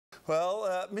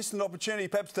Well, missed an opportunity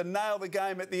perhaps to nail the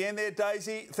game at the end there.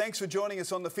 Daisy, thanks for joining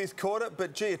us on the fifth quarter.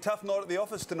 But, gee, a tough night at the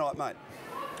office tonight, mate.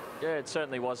 Yeah, it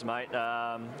certainly was, mate.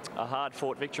 A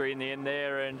hard-fought victory in the end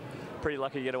there, and pretty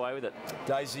lucky to get away with it.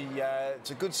 Daisy,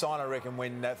 it's a good sign, I reckon,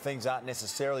 when things aren't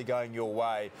necessarily going your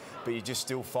way, but you just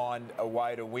still find a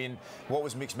way to win. What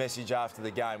was Mick's message after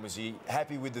the game? Was he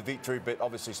happy with the victory, but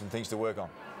obviously some things to work on?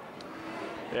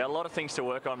 Yeah, a lot of things to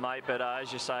work on, mate, but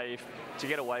as you say, to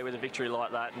get away with a victory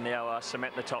like that and now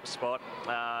cement the top spot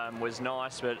was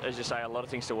nice, but as you say, a lot of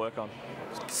things to work on.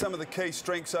 Some of the key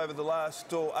strengths over the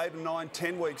last 8 or 9,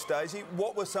 10 weeks, Daisy.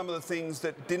 What were some of the things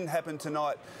that didn't happen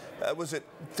tonight? Was it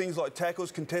things like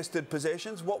tackles, contested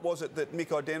possessions? What was it that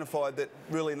Mick identified that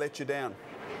really let you down?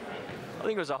 I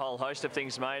think it was a whole host of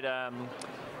things, mate.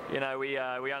 You know,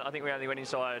 I think we only went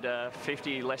inside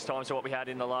 50 less times than what we had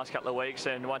in the last couple of weeks,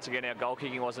 and once again our goal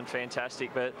kicking wasn't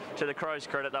fantastic, but to the Crows'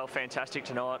 credit, they were fantastic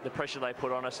tonight. The pressure they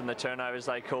put on us and the turnovers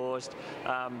they caused,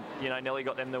 you know, nearly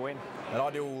got them the win. An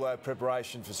ideal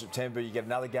preparation for September. You get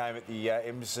another game at the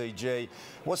MCG.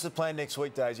 What's the plan next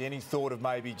week, Daisy? Any thought of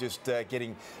maybe just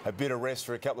getting a bit of rest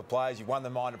for a couple of players? You've won the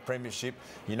minor premiership.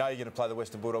 You know you're going to play the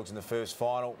Western Bulldogs in the first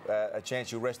final. A chance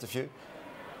you'll rest a few?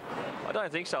 I don't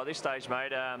think so at this stage,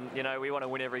 mate. You know, we want to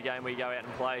win every game we go out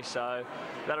and play, so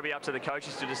that'll be up to the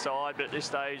coaches to decide. But at this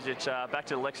stage, it's back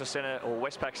to the Lexus Centre, or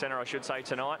Westpac Centre, I should say,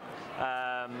 tonight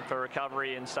for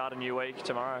recovery and start a new week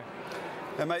tomorrow.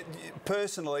 Now, mate,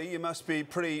 personally, you must be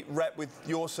pretty wrapped with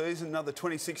your season. Another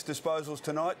 26 disposals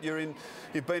tonight.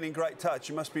 You've been in great touch.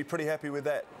 You must be pretty happy with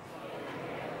that.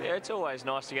 Yeah, it's always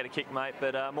nice to get a kick, mate,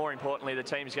 but more importantly, the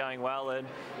team's going well, and,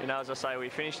 you know, as I say, we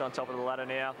finished on top of the ladder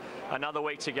now. Another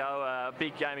week to go,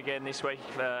 big game again this week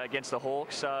against the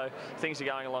Hawks, so things are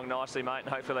going along nicely, mate, and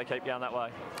hopefully they keep going that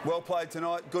way. Well played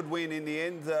tonight, good win in the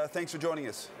end. Thanks for joining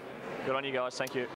us. Good on you guys, thank you.